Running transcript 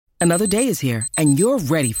Another day is here, and you're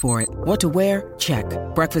ready for it. What to wear? Check.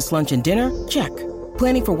 Breakfast, lunch, and dinner? Check.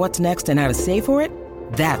 Planning for what's next and how to save for it?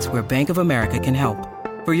 That's where Bank of America can help.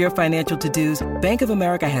 For your financial to-dos, Bank of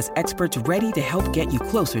America has experts ready to help get you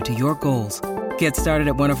closer to your goals. Get started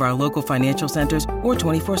at one of our local financial centers or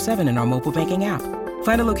 24/7 in our mobile banking app.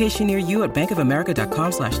 Find a location near you at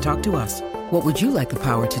bankofamerica.com/talktous. What would you like the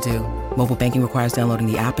power to do? Mobile banking requires downloading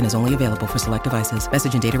the app and is only available for select devices.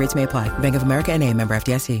 Message and data rates may apply. Bank of America N.A., member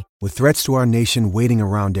FDIC. With threats to our nation waiting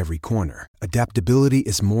around every corner, adaptability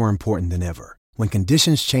is more important than ever. When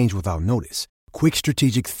conditions change without notice, quick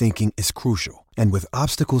strategic thinking is crucial. And with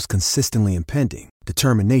obstacles consistently impending,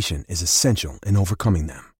 determination is essential in overcoming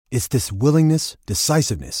them. It's this willingness,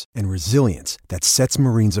 decisiveness, and resilience that sets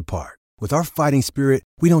Marines apart. With our fighting spirit,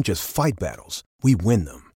 we don't just fight battles, we win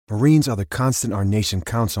them. Marines are the constant our nation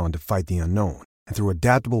counts on to fight the unknown. And through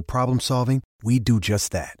adaptable problem solving, we do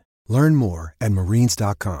just that. Learn more at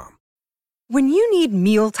marines.com. When you need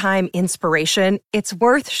mealtime inspiration, it's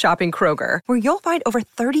worth shopping Kroger, where you'll find over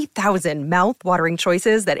 30,000 mouth-watering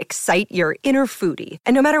choices that excite your inner foodie.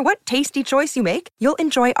 And no matter what tasty choice you make, you'll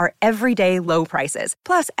enjoy our everyday low prices,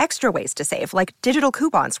 plus extra ways to save, like digital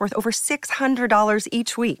coupons worth over $600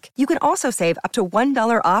 each week. You can also save up to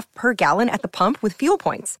 $1 off per gallon at the pump with fuel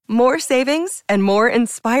points. More savings and more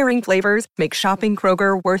inspiring flavors make shopping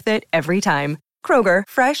Kroger worth it every time. Kroger,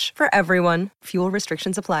 fresh for everyone. Fuel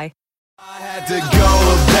restrictions apply. I had to go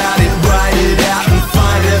about it, write it out and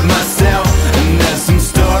find it myself. And there's some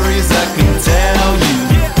stories I can tell you.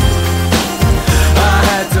 I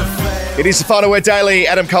had to fail. It is the Final Word Daily.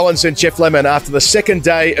 Adam Collins and Jeff Lemon after the second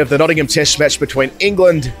day of the Nottingham Test match between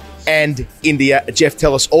England and India. Jeff,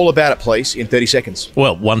 tell us all about it, please, in 30 seconds.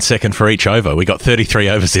 Well, 1 second for each over. We got 33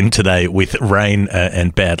 overs in today with rain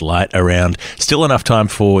and bad light around. Still enough time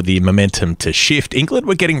for the momentum to shift. England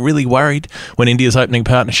were getting really worried when India's opening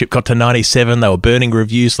partnership got to 97. They were burning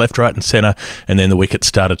reviews left, right and centre, and then the wickets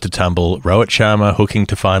started to tumble. Rohit Sharma hooking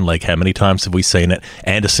to fine leg. How many times have we seen it?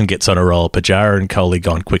 Anderson gets on a roll. Pujara and Kohli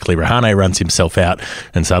gone quickly. Rahane runs himself out,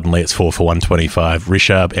 and suddenly it's 4 for 125.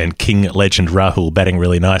 Rishabh and King legend Rahul batting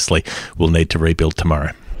really nicely. Will need to rebuild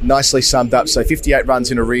tomorrow. Nicely summed up. So 58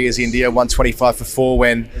 runs in arrears, India, 125 for 4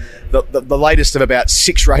 when the latest of about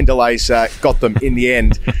 6 rain delays got them in the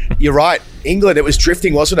end. You're right. England, it was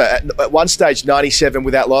drifting, wasn't it? At one stage, 97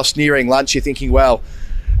 without loss, nearing lunch. You're thinking, well,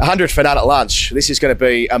 100 for none at lunch. This is going to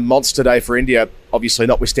be a monster day for India, obviously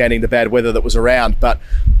notwithstanding the bad weather that was around. But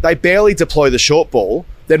they barely deploy the short ball.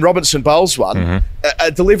 Then Robinson bowls one. Mm-hmm.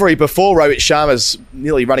 A delivery before Rohit Sharma's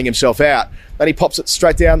nearly running himself out. And he pops it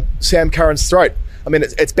straight down Sam Curran's throat. I mean,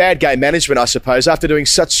 it's bad game management, I suppose, after doing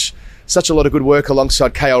such a lot of good work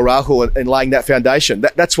alongside KL Rahul and laying that foundation.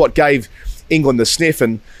 That's what gave England the sniff,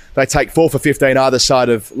 and they take 4 for 15 either side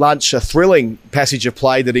of lunch. A thrilling passage of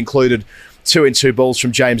play that included 2-in-2 balls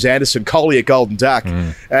from James Anderson, Kohli a golden duck,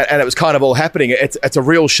 and it was kind of all happening. It's a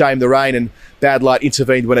real shame the rain and bad light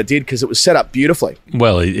intervened when it did, because it was set up beautifully.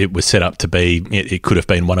 Well, it was set up to be. It could have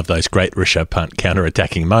been one of those great Rishabh Pant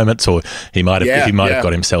counter-attacking moments, or he might have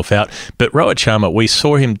got himself out. But Rohit Sharma, we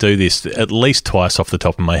saw him do this at least twice off the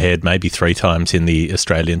top of my head, maybe 3 times in the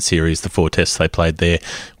Australian series, the 4 tests they played there,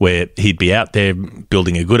 where he'd be out there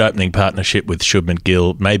building a good opening partnership with Shubman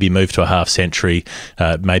Gill, maybe move to a half century,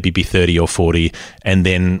 maybe be 30 or 40, and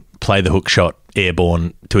then play the hook shot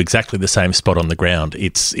airborne to exactly the same spot on the ground.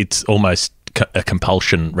 It's almost a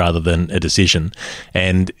compulsion rather than a decision,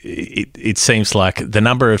 and it seems like the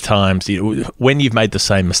number of times when you've made the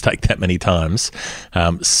same mistake that many times,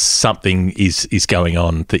 something is going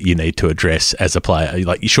on that you need to address as a player.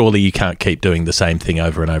 Like, surely you can't keep doing the same thing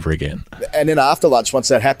over and over again. And then after lunch, once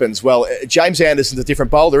that happens, well, James Anderson's a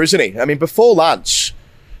different bowler, isn't he? I mean, before lunch,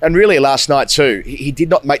 and really last night too, he did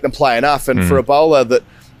not make them play enough, and for a bowler that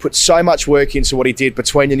put so much work into what he did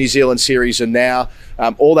between the New Zealand series and now,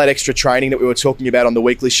 all that extra training that we were talking about on the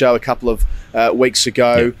weekly show a couple of weeks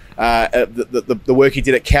ago, the work he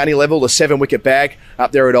did at county level, the 7-wicket bag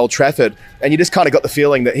up there at Old Trafford, and you just kind of got the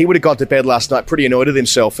feeling that he would have gone to bed last night pretty annoyed with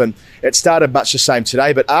himself, and it started much the same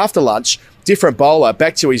today. But after lunch, different bowler,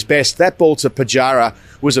 back to his best. That ball to Pujara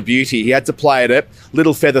was a beauty. He had to play it,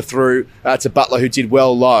 little feather through to Butler, who did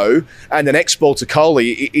well low, and the next ball to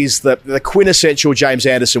Kohli is the quintessential James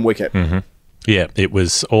Anderson wicket. Mm-hmm. Yeah, it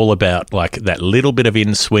was all about like that little bit of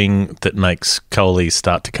in-swing that makes Kohli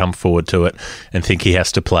start to come forward to it and think he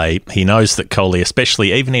has to play. He knows that Kohli,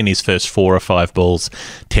 especially even in his first 4 or 5 balls,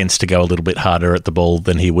 tends to go a little bit harder at the ball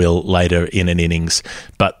than he will later in an innings.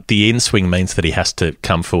 But the in-swing means that he has to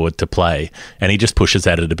come forward to play, and he just pushes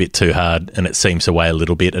at it a bit too hard, and it seems away a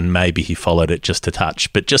little bit, and maybe he followed it just a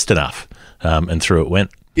touch, but just enough, and through it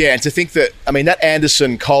went. Yeah, and to think that, I mean, that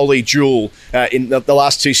Anderson-Kohli duel in the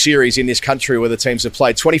last two series in this country where the teams have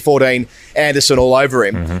played, 2014, Anderson all over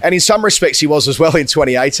him. Mm-hmm. And in some respects, he was as well in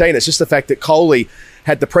 2018. It's just the fact that Kohli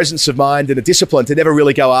had the presence of mind and a discipline to never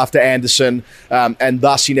really go after Anderson, and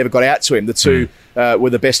thus he never got out to him. The two were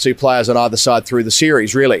the best two players on either side through the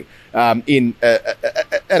series, really. In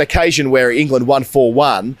an occasion where England won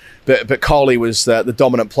 4-1, but Kohli was the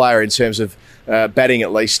dominant player in terms of batting,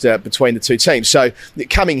 at least, between the two teams. So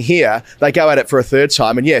coming here, they go at it for a third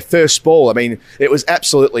time. And, first ball, I mean, it was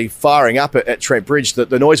absolutely firing up at Trent Bridge.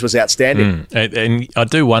 The noise was outstanding. And I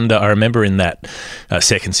do wonder, I remember in that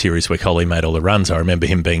second series where Kohli made all the runs, I remember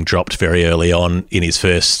him being dropped very early on in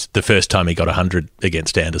the first time he got 100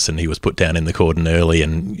 against Anderson. He was put down in the cordon early,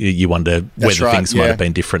 and you wonder whether things might have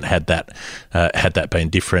been different had that been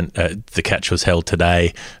different. The catch was held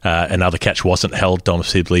today. Another catch wasn't held. Dom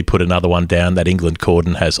Sibley put another one down. That England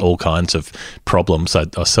cordon has all kinds of problems.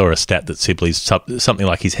 I saw a stat that Sibley's something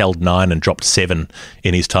like he's held 9 and dropped 7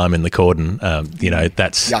 in his time in the cordon.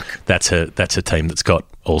 That's a team that's got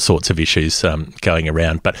all sorts of issues going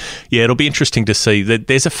around. But it'll be interesting to see.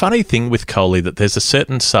 There's a funny thing with Kohli that there's a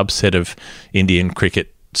certain subset of Indian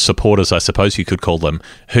cricket supporters, I suppose you could call them,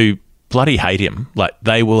 who bloody hate him. Like,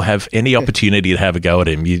 they will have any opportunity to have a go at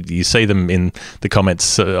him. You see them in the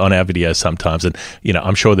comments on our videos sometimes, and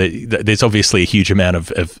I'm sure that there's obviously a huge amount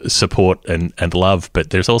of support and love, but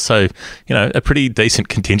there's also a pretty decent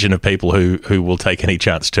contingent of people who will take any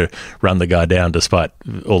chance to run the guy down despite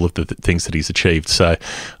all of the things that he's achieved. So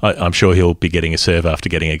I'm sure he'll be getting a serve after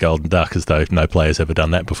getting a golden duck, as though no player's ever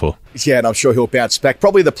done that before. Yeah, and I'm sure he'll bounce back.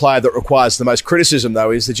 Probably the player that requires the most criticism,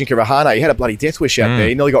 though, is the Ajinkya Rahane. He had a bloody death wish out there.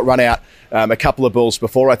 He nearly got run out a couple of balls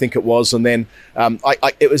before, I think it was, and then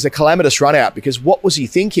it was a calamitous run out, because what was he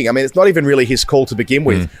thinking? I mean, it's not even really his call to begin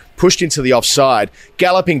with. Pushed into the offside,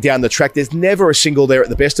 galloping down the track. There's never a single there at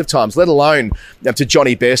the best of times, let alone to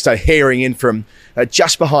Johnny Bairstow herring in from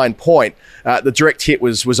just behind point. The direct hit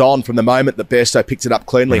was on from the moment that Bairstow picked it up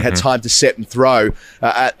cleanly, had time to set and throw,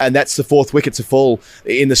 and that's the fourth wicket to fall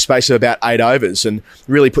in the space of about 8 overs, and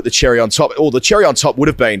really put the cherry on top. The cherry on top would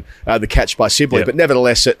have been the catch by Sibley, but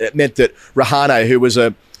nevertheless it meant that Rahane, who was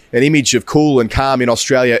an image of cool and calm in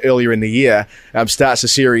Australia earlier in the year, starts the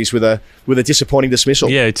series with a disappointing dismissal.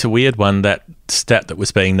 Yeah, it's a weird one, that stat that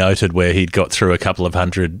was being noted where he'd got through a couple of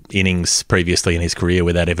hundred innings previously in his career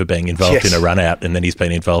without ever being involved in a run out, and then he's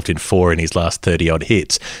been involved in 4 in his last 30 odd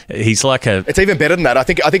hits. He's like It's even better than that. I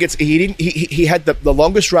think it's he had the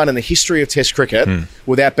longest run in the history of Test cricket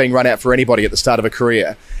without being run out for anybody at the start of a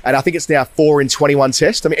career, and I think it's now 4 in 21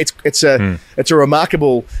 Tests. I mean, it's a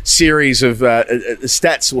remarkable series of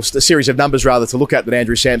stats, or a series of numbers rather, to look at that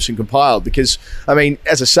Andrew Sampson compiled, because I mean,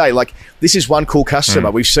 as I say, like, this is one cool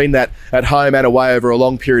customer. We've seen that at home and away over a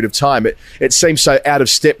long period of time. It seems so out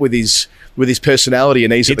of step with his personality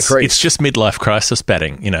and ease at the crease. It's just midlife crisis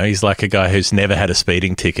batting. He's like a guy who's never had a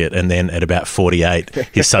speeding ticket, and then at about 48,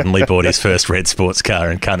 he's suddenly bought his first red sports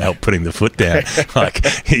car and can't help putting the foot down. Like,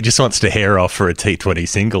 he just wants to hair off for a T20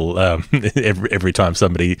 single every time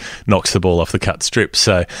somebody knocks the ball off the cut strip.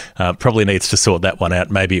 So probably needs to sort that one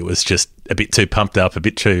out. Maybe it was just a bit too pumped up, a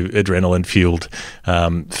bit too adrenaline-fueled.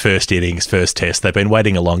 First innings, first test. They've been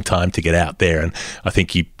waiting a long time to get out there, and I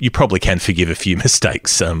think you probably can forgive a few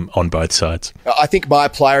mistakes on both sides. I think my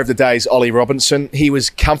player of the day is Ollie Robinson. He was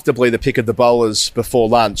comfortably the pick of the bowlers before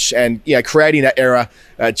lunch, and creating that error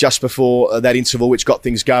just before that interval, which got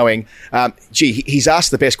things going. He's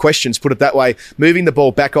asked the best questions, put it that way, moving the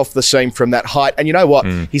ball back off the seam from that height. And you know what?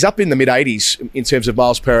 He's up in the mid-80s in terms of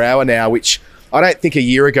miles per hour now, which I don't think a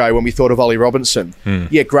year ago when we thought of Ollie Robinson,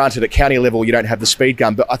 granted at county level you don't have the speed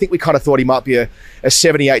gun, but I think we kind of thought he might be a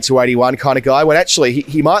 78 to 81 kind of guy, when actually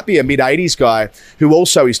he might be a mid-80s guy who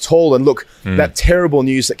also is tall. And look, that terrible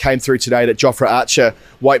news that came through today that Jofra Archer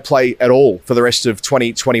won't play at all for the rest of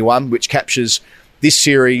 2021, which captures this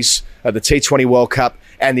series, the T20 World Cup,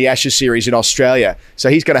 and the Ashes series in Australia.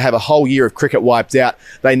 So he's going to have a whole year of cricket wiped out.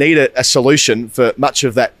 They need a solution for much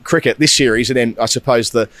of that cricket this series, and then I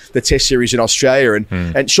suppose the Test series in Australia.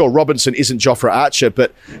 And sure, Robinson isn't Jofra Archer,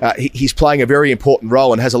 but he's playing a very important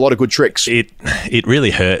role and has a lot of good tricks. It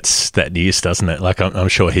really hurts, that news, doesn't it? Like, I'm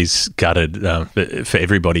sure he's gutted. For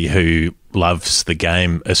everybody who loves the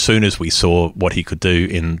game, as soon as we saw what he could do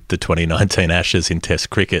in the 2019 Ashes in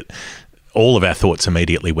Test cricket, all of our thoughts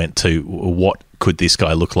immediately went to what could this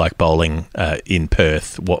guy look like bowling in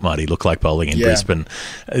Perth? What might he look like bowling in Brisbane?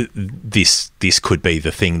 This could be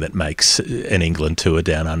the thing that makes an England tour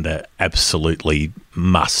down under absolutely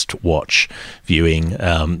must-watch viewing.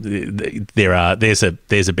 There's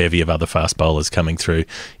a bevy of other fast bowlers coming through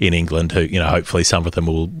in England who, hopefully some of them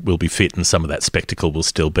will be fit and some of that spectacle will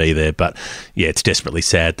still be there. But yeah, it's desperately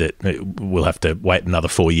sad that we'll have to wait another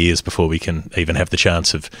 4 years before we can even have the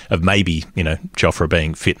chance of maybe, Jofra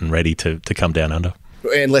being fit and ready to come down under.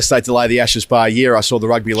 Unless they delay the Ashes by a year. I saw the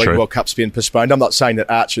Rugby League World Cup's been postponed. I'm not saying that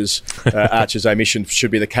Archer's omission should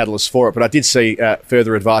be the catalyst for it, but I did see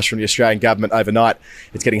further advice from the Australian government overnight.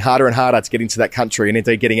 It's getting harder and harder to get into that country and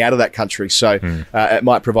indeed getting out of that country, so it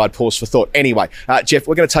might provide pause for thought. Anyway, Jeff,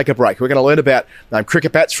 we're going to take a break. We're going to learn about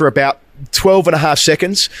cricket bats for about 12 and a half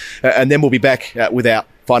seconds, and then we'll be back with our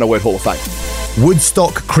Final Word Hall of Fame.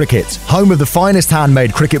 Woodstock Cricket, home of the finest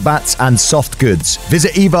handmade cricket bats and soft goods.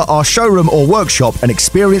 Visit either our showroom or workshop and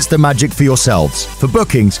experience the magic for yourselves. For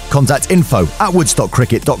bookings, contact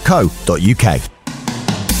info@woodstockcricket.co.uk.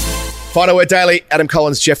 Final Word Daily, Adam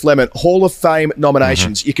Collins, Geoff Lemon, Hall of Fame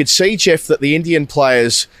nominations. You could see, Jeff, that the Indian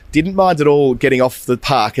players didn't mind at all getting off the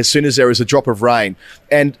park as soon as there was a drop of rain.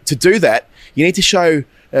 And to do that, you need to show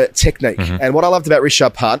technique. And what I loved about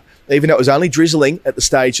Rishabh Pant, even though it was only drizzling at the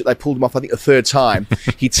stage that they pulled him off, I think the third time,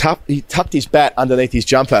 he tucked his bat underneath his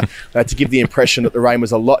jumper to give the impression that the rain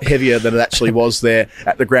was a lot heavier than it actually was there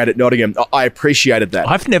at the ground at Nottingham. I appreciated that.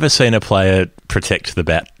 I've never seen a player protect the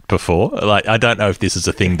bat before. Like, I don't know if this is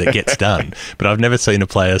a thing that gets done, but I've never seen a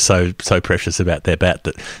player so precious about their bat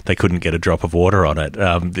that they couldn't get a drop of water on it.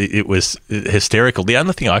 It was hysterical. The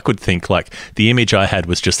only thing I could think, like, the image I had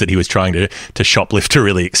was just that he was trying to shoplift a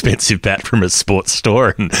really expensive bat from a sports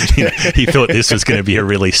store, and he thought this was going to be a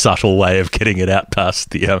really subtle way of getting it out past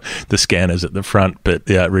the scanners at the front. But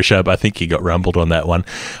Rishabh, I think he got rumbled on that one.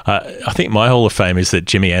 I think my Hall of Fame is that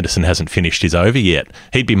Jimmy Anderson hasn't finished his over yet.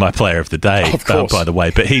 He'd be my player of the day, by the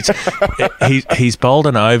way, but he's bowled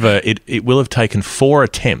an over. It will have taken 4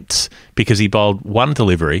 attempts because he bowled one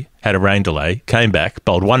delivery, had a rain delay, came back,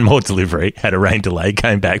 bowled one more delivery, had a rain delay,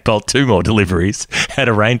 came back, bowled 2 more deliveries, had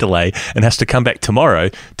a rain delay, and has to come back tomorrow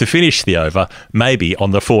to finish the over, maybe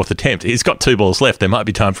on the 4th attempt. He's got 2 balls left. There might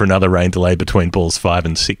be time for another rain delay between balls 5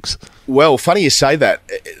 and 6. Well, funny you say that.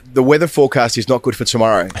 The weather forecast is not good for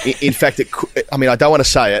tomorrow. In fact, I don't want to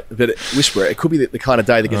say it, but whisper it. It could be the kind of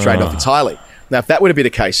day that gets rained off entirely. Now, if that were to be the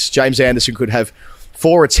case, James Anderson could have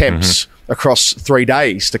 4 attempts across 3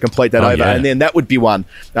 days to complete that over, and then that would be one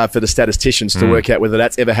for the statisticians to work out whether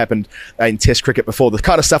that's ever happened in Test cricket before. The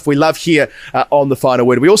kind of stuff we love here on The Final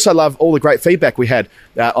Word. We also love all the great feedback we had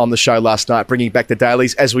on the show last night, bringing back the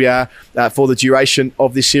dailies as we are for the duration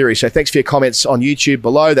of this series. So thanks for your comments on YouTube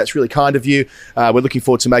below. That's really kind of you. We're looking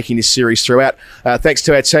forward to making this series throughout. Thanks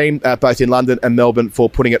to our team, both in London and Melbourne, for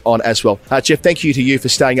putting it on as well. Jeff, thank you to you for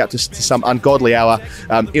staying up to some ungodly hour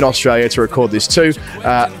in Australia to record this too.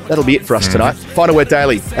 That'll be it for us tonight. Final Word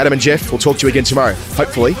Daily. Adam and Jeff, we'll talk to you again tomorrow,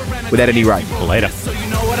 hopefully without any rain. Later. So you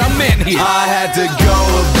know what I meant here. I had to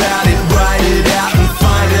go about it, write it out and